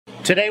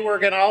Today we're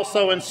going to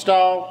also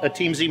install a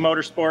Team Z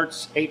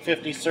Motorsports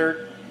 850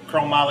 cert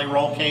chrome moly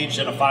roll cage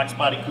in a Fox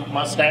Body Coupe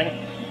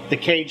Mustang. The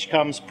cage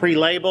comes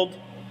pre-labeled,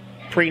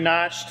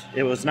 pre-notched.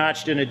 It was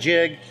notched in a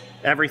jig.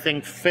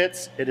 Everything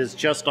fits. It is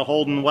just a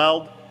hold and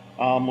weld.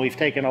 We've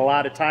taken a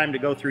lot of time to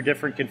go through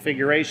different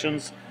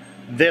configurations.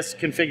 This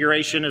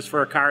configuration is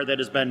for a car that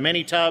has been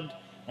mini-tubbed,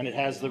 and it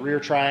has the rear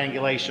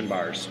triangulation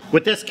bars.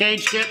 With this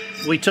cage kit,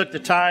 we took the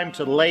time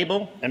to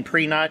label and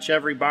pre-notch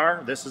every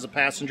bar. This is a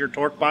passenger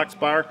torque box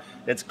bar.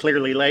 It's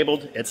clearly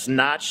labeled. It's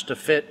notched to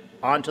fit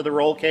onto the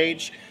roll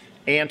cage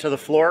and to the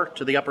floor,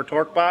 to the upper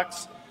torque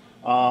box.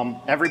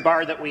 Every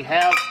bar that we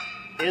have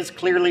is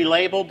clearly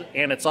labeled,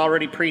 and it's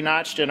already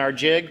pre-notched in our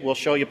jig. We'll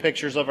show you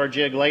pictures of our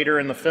jig later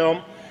in the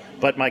film,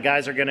 but my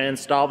guys are going to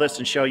install this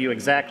and show you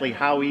exactly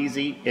how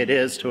easy it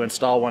is to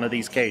install one of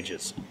these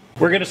cages.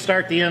 We're going to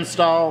start the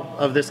install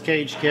of this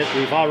cage kit.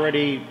 We've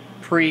already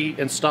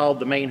pre-installed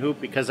the main hoop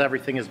because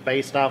everything is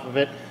based off of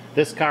it.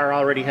 This car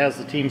already has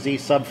the Team Z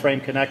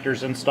subframe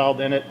connectors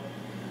installed in it.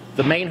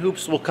 The main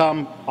hoops will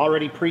come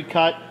already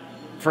pre-cut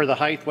for the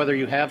height, whether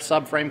you have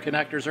subframe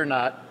connectors or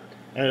not,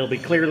 and it'll be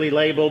clearly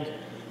labeled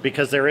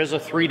because there is a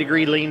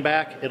 3-degree lean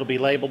back. It'll be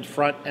labeled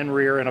front and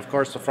rear, and of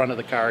course the front of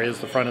the car is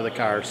the front of the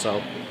car,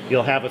 so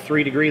you'll have a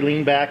 3-degree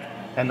lean back,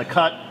 and the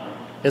cut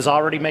is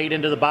already made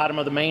into the bottom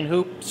of the main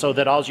hoop, so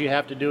that all you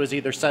have to do is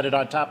either set it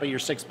on top of your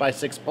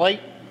 6x6 plate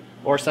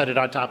or set it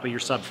on top of your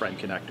subframe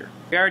connector.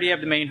 We already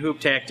have the main hoop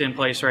tacked in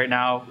place right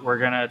now. We're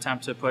going to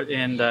attempt to put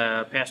in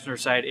the passenger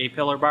side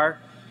A-pillar bar.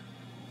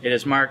 It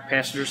is marked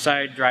passenger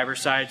side, driver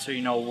side, so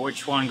you know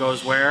which one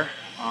goes where.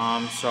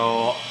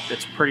 So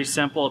it's pretty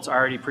simple. It's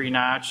already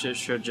pre-notched. It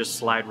should just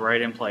slide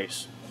right in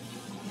place.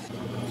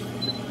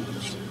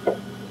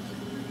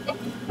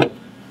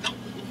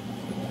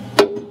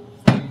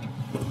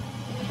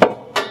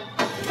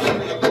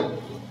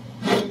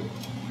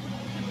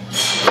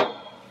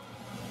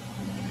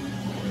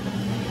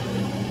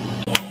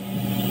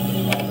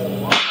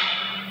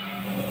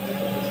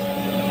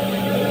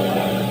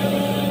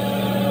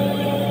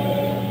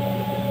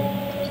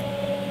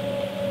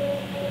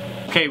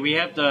 Okay, we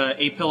have the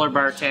A-pillar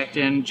bar tacked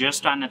in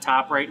just on the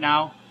top right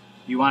now.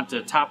 You want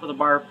the top of the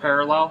bar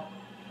parallel,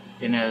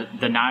 and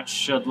the notch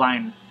should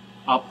line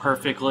up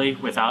perfectly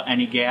without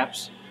any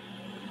gaps.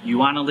 You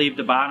want to leave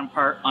the bottom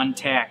part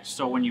untacked,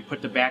 so when you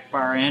put the back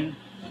bar in,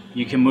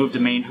 you can move the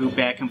main hoop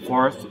back and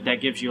forth. That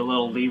gives you a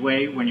little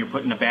leeway when you're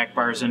putting the back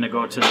bars in to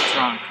go to the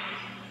trunk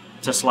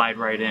to slide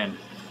right in.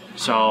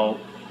 So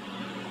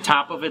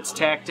top of it's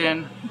tacked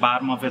in,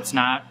 bottom of it's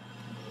not.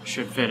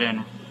 Should fit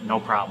in no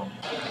problem.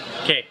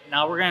 Okay,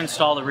 now we're going to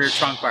install the rear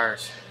trunk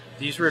bars.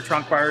 These rear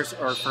trunk bars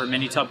are for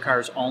mini tub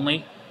cars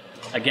only.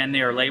 Again,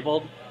 they are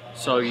labeled,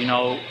 so you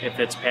know if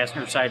it's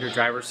passenger side or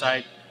driver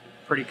side.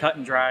 Pretty cut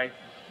and dry.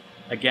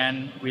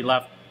 Again, we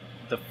left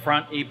the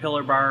front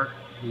A-pillar bar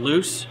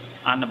loose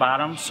on the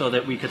bottom so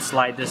that we could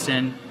slide this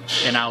in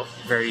and out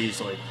very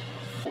easily.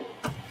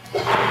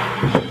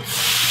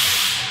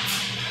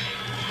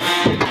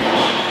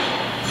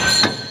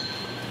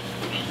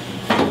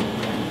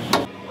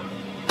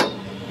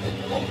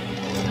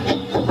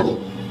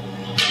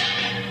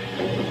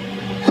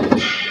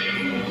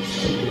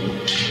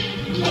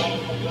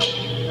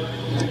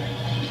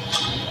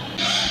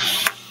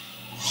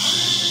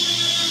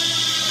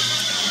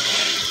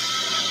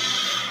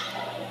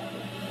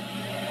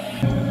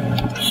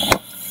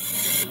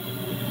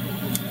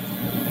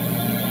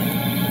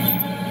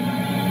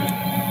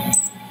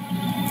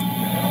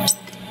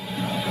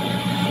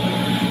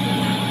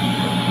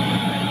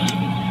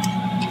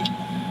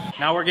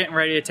 Now we're getting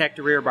ready to tack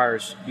the rear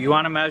bars. You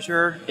want to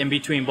measure in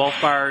between both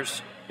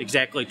bars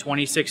exactly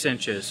 26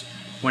 inches.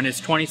 When it's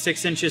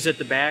 26 inches at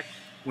the back,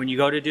 when you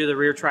go to do the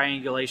rear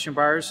triangulation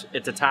bars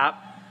at the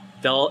top,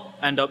 they'll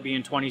end up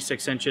being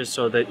 26 inches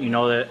so that you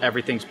know that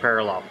everything's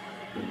parallel.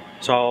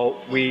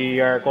 So we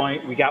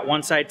got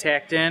one side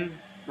tacked in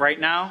right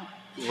now.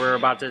 We're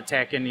about to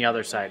tack in the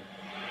other side.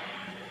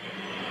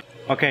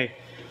 Okay,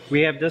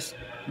 we have this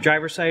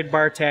driver side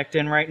bar tacked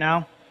in right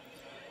now.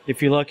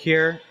 If you look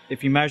here,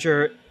 if you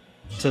measure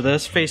to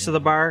this face of the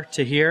bar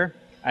to here,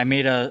 I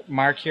made a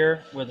mark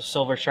here with a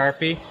silver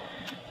Sharpie.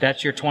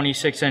 That's your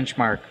 26-inch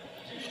mark.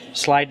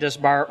 Slide this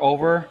bar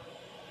over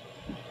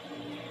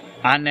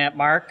on that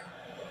mark,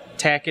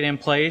 tack it in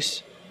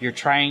place. Your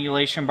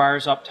triangulation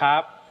bars up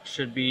top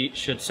should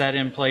set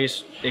in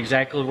place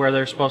exactly where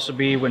they're supposed to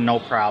be with no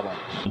problem.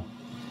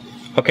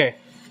 Okay,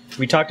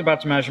 we talked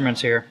about the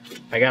measurements here.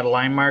 I got a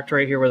line marked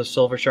right here with a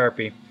silver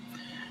Sharpie.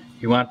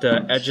 You want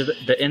the edge of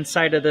the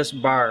inside of this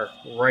bar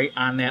right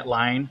on that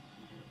line,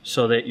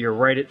 so that you're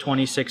right at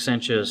 26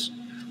 inches.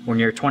 When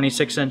you're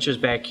 26 inches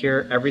back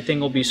here,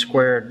 everything will be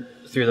squared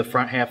through the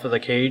front half of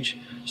the cage,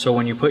 so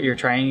when you put your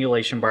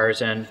triangulation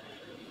bars in,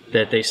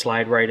 that they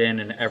slide right in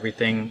and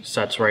everything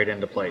sets right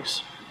into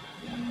place.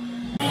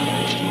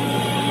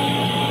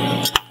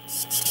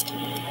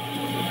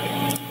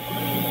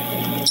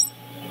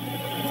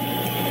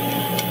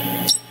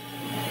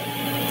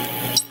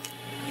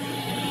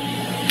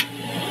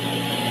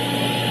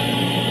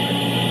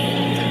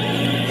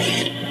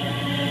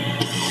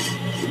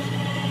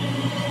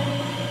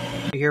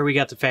 here we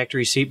got the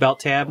factory seatbelt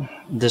tab.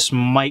 This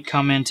might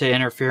come into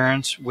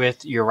interference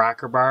with your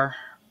rocker bar,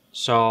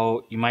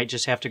 so you might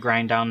just have to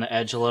grind down the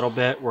edge a little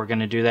bit. We're going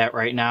to do that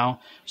right now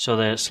so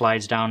that it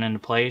slides down into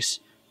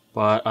place,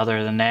 but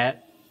other than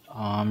that,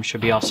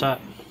 should be all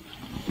set.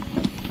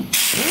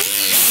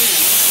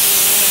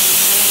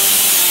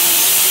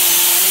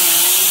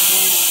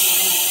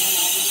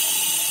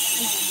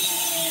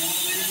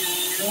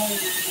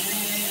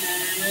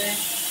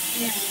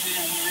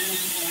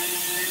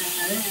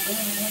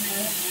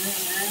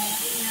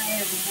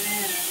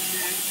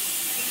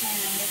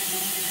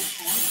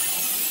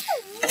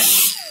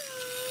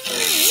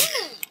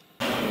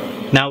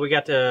 Now we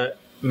got the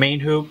main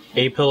hoop,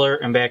 A-pillar,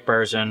 and back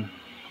bars in.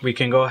 We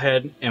can go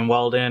ahead and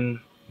weld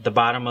in the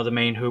bottom of the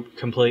main hoop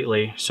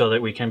completely so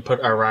that we can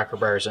put our rocker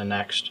bars in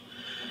next.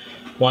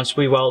 Once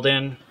we weld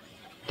in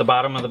the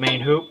bottom of the main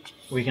hoop,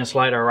 we can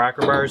slide our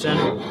rocker bars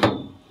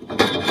in.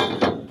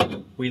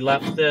 We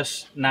left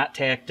this not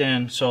tacked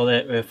in so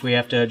that if we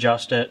have to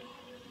adjust it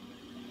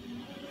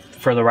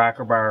for the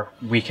rocker bar,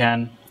 we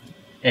can.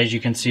 As you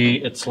can see,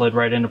 it slid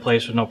right into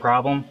place with no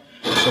problem.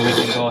 So we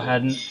can go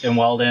ahead and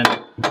weld in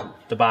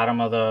the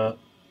bottom of the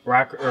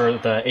rocker or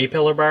the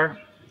A-pillar bar,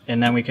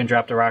 and then we can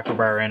drop the rocker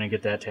bar in and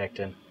get that tacked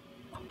in.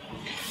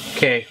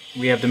 Okay,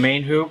 we have the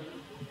main hoop,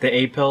 the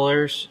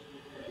A-pillars,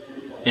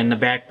 and the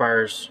back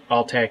bars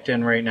all tacked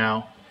in right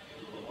now.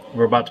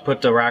 We're about to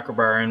put the rocker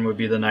bar in would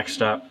be the next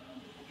step.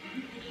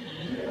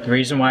 The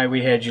reason why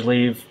we had you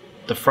leave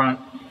the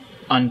front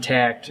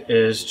untacked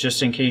is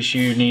just in case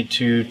you need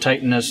to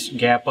tighten this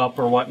gap up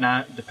or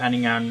whatnot.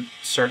 Depending on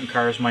certain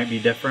cars might be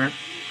different.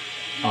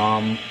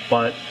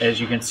 But as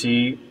you can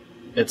see,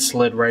 it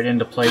slid right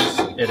into place.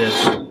 It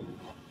is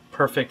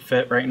perfect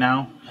fit right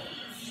now.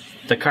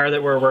 The car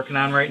that we're working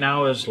on right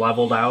now is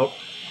leveled out.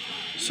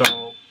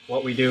 So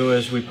what we do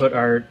is we put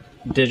our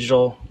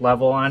digital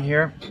level on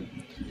here,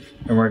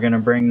 and we're going to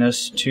bring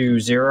this to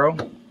 0.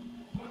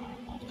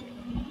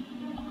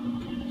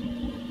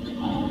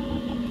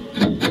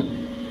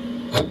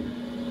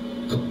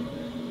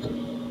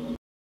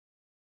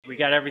 We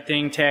got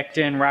everything tacked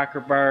in, rocker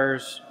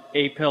bars,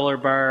 A-pillar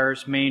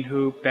bars, main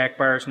hoop, back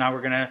bars. Now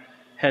we're going to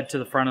head to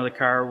the front of the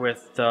car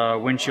with the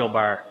windshield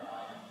bar.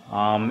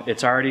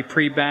 It's already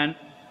pre-bent,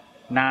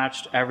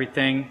 notched,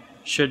 everything.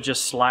 Should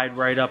just slide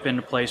right up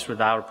into place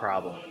without a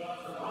problem.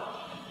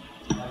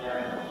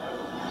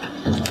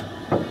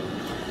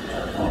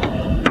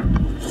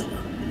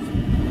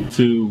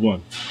 2,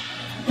 1.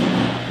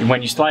 And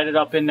when you slide it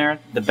up in there,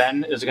 the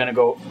bend is going to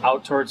go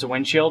out towards the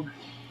windshield,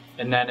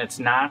 and then it's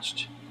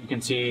notched. You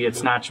can see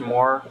it's notched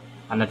more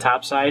on the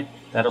top side.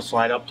 That'll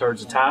slide up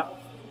towards the top.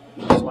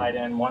 Slide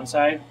in one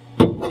side,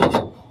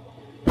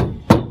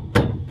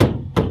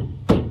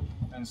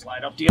 and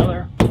slide up the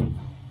other.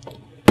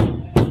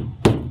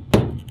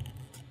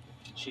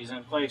 She's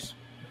in place.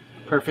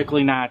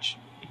 Perfectly notched.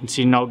 You can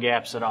see no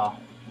gaps at all.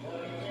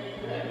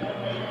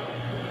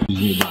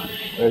 Ready?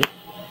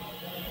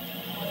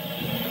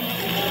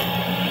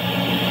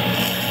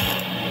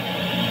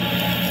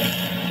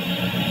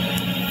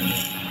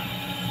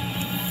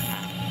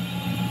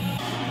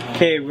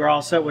 Okay, we're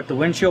all set with the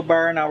windshield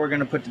bar. Now we're going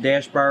to put the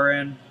dash bar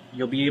in.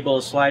 You'll be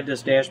able to slide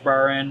this dash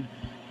bar in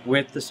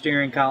with the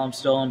steering column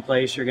still in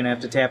place. You're going to have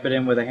to tap it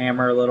in with a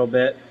hammer a little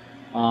bit,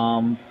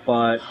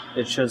 but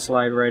it should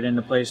slide right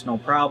into place, no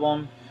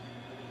problem.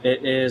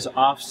 It is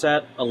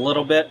offset a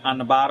little bit on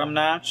the bottom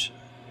notch.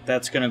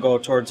 That's going to go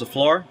towards the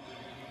floor,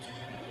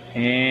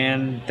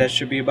 and that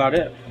should be about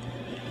it.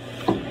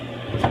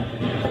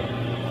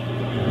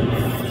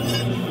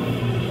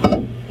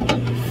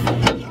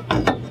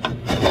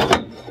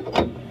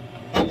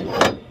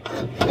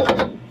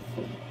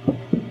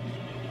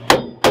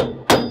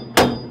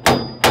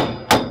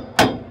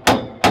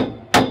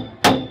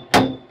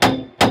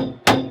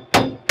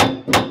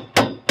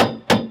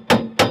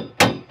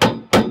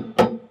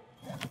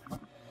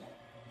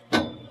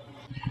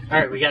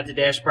 Alright, we got the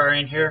dash bar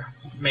in here.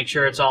 Make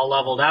sure it's all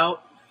leveled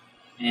out,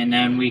 and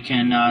then we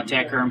can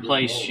tack her in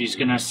place. She's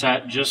going to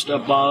set just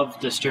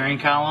above the steering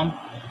column,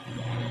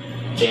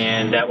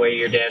 and that way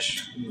your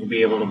dash will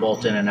be able to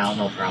bolt in and out,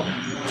 no problem.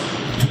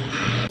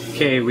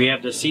 Okay, we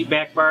have the seat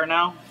back bar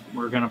now.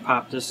 We're going to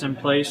pop this in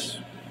place.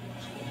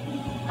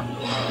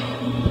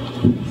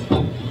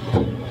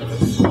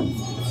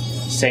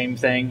 Same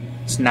thing.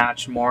 It's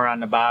notched more on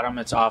the bottom.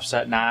 It's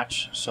offset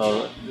notch,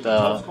 so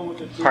the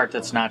part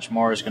that's notched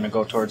more is going to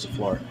go towards the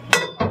floor.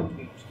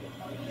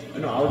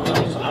 No, I was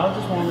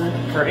just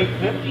wondering for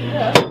 850.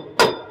 Yeah.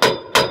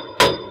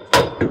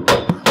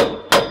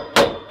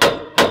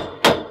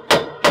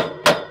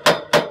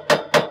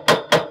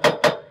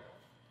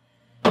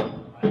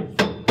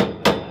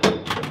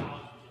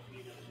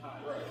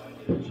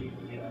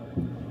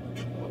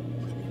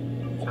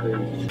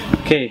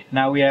 Okay,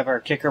 now we have our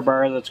kicker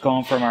bar that's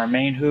going from our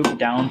main hoop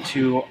down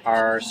to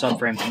our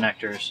subframe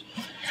connectors.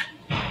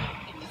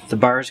 The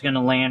bar is going to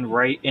land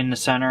right in the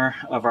center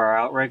of our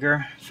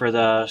outrigger for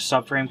the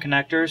subframe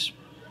connectors,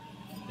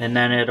 and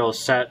then it'll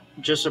set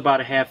just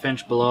about a ½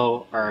 inch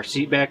below our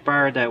seat back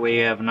bar. That way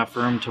you have enough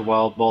room to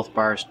weld both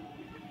bars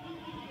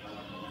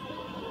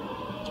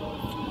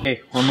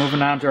Okay, we're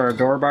moving on to our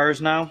door bars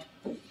now.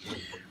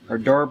 Our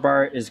door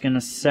bar is going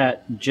to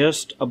set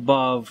just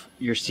above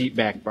your seat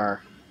back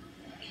bar.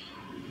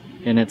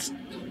 And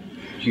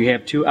you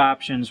have two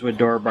options with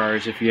door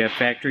bars. If you have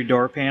factory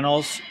door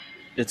panels,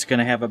 it's going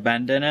to have a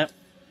bend in it.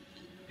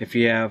 If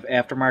you have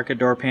aftermarket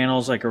door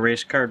panels like a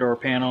race car door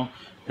panel,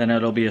 then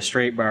it'll be a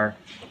straight bar.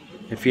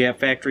 If you have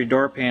factory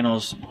door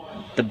panels,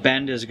 the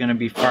bend is going to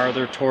be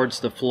farther towards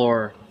the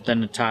floor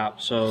than the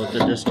top, so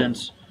the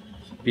distance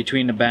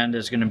between the bend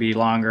is going to be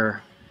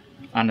longer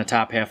on the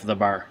top half of the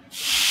bar.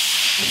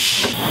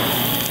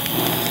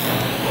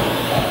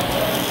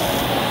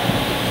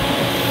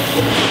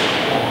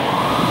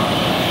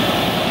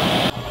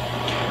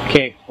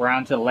 Okay, we're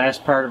on to the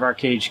last part of our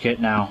cage kit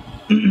now.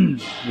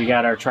 We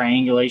got our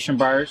triangulation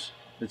bars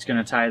that's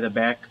going to tie the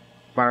back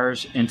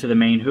bars into the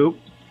main hoop.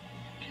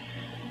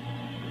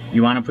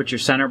 You want to put your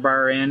center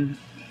bar in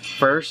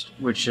first,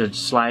 which should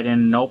slide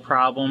in no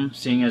problem,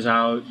 seeing as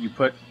how you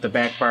put the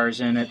back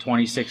bars in at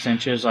 26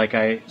 inches like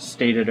I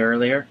stated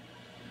earlier.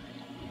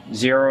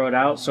 Zero it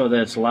out so that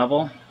it's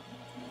level.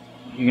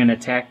 You're going to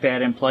tack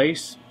that in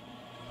place,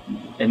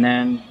 and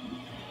then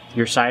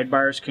your side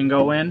bars can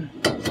go in,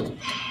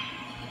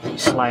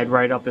 slide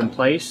right up in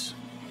place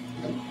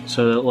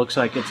so that it looks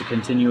like it's a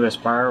continuous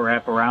bar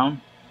wrap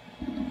around.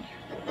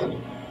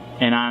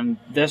 And on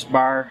this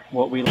bar,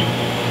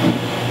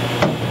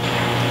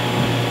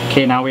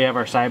 okay, now we have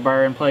our side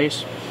bar in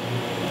place.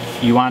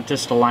 You want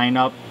this to line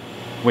up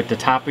with the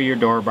top of your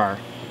door bar.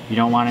 You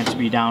don't want it to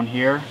be down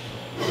here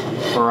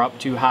or up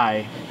too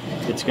high.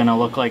 It's going to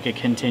look like it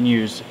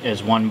continues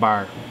as one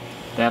bar.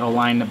 That'll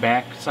line the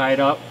back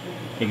side up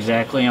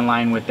exactly in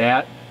line with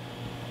that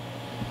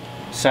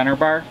center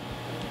bar,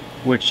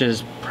 which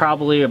is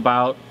probably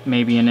about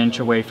maybe an inch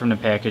away from the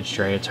package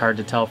tray. It's hard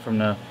to tell from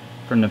the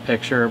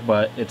picture,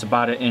 but it's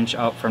about an inch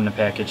up from the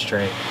package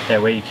tray.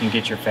 That way you can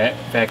get your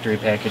factory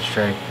package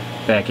tray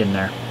back in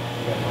there.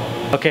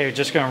 Okay, we're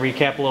just going to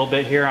recap a little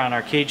bit here on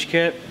our cage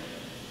kit.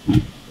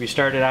 We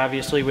started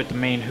obviously with the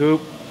main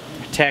hoop,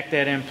 tacked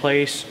that in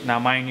place. Now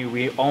mind you,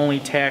 we only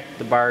tacked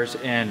the bars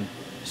in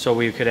so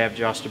we could have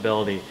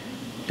adjustability.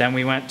 Then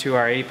we went to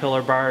our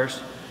A-pillar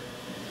bars,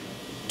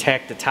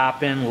 tacked the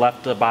top in,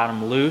 left the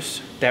bottom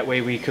loose. That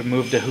way we could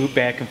move the hoop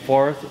back and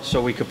forth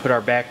so we could put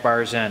our back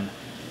bars in.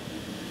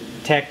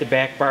 Tack the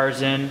back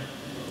bars in,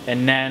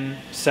 and then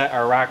set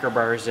our rocker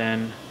bars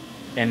in,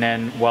 and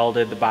then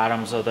welded the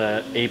bottoms of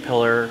the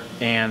A-pillar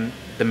and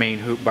the main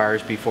hoop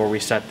bars before we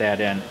set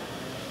that in.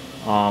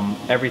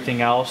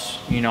 Everything else,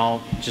 you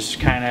know,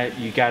 just kind of,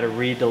 you got to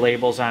read the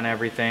labels on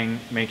everything,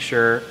 make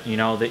sure, you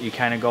know, that you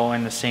kind of go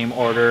in the same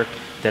order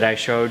that I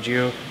showed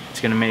you. It's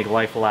going to make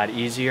life a lot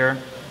easier.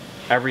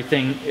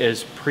 Everything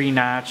is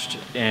pre-notched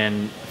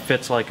and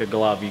fits like a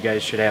glove. You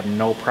guys should have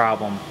no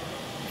problem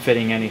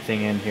fitting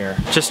anything in here.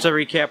 Just to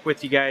recap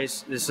with you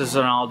guys, this is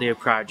an all-day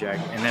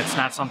project, and it's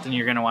not something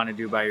you're going to want to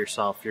do by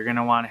yourself. You're going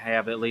to want to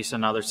have at least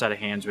another set of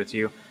hands with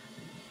you.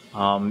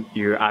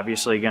 You're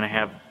obviously going to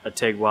have a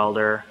TIG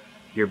welder,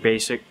 your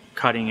basic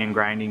cutting and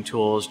grinding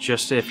tools,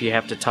 just if you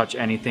have to touch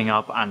anything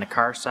up on the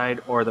car side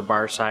or the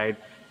bar side.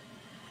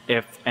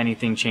 If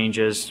anything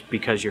changes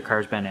because your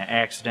car's been in an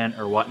accident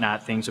or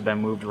whatnot, things have been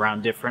moved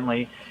around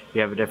differently,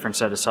 you have a different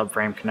set of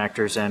subframe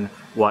connectors and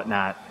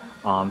whatnot.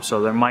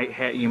 So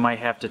you might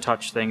have to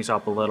touch things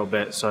up a little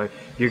bit. So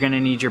you're going to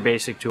need your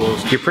basic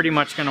tools. You're pretty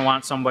much going to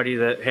want somebody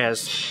that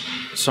has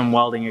some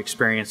welding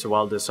experience to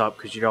weld this up,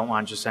 because you don't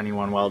want just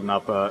anyone welding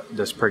up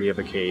this pretty of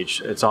a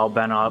cage. It's all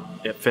bent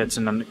up. It fits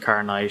in the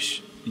car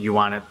nice. You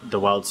want the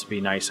welds to be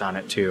nice on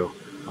it too.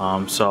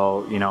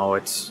 So you know,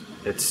 it's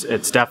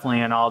definitely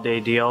an all-day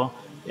deal,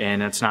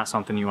 and it's not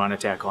something you want to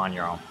tackle on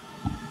your own.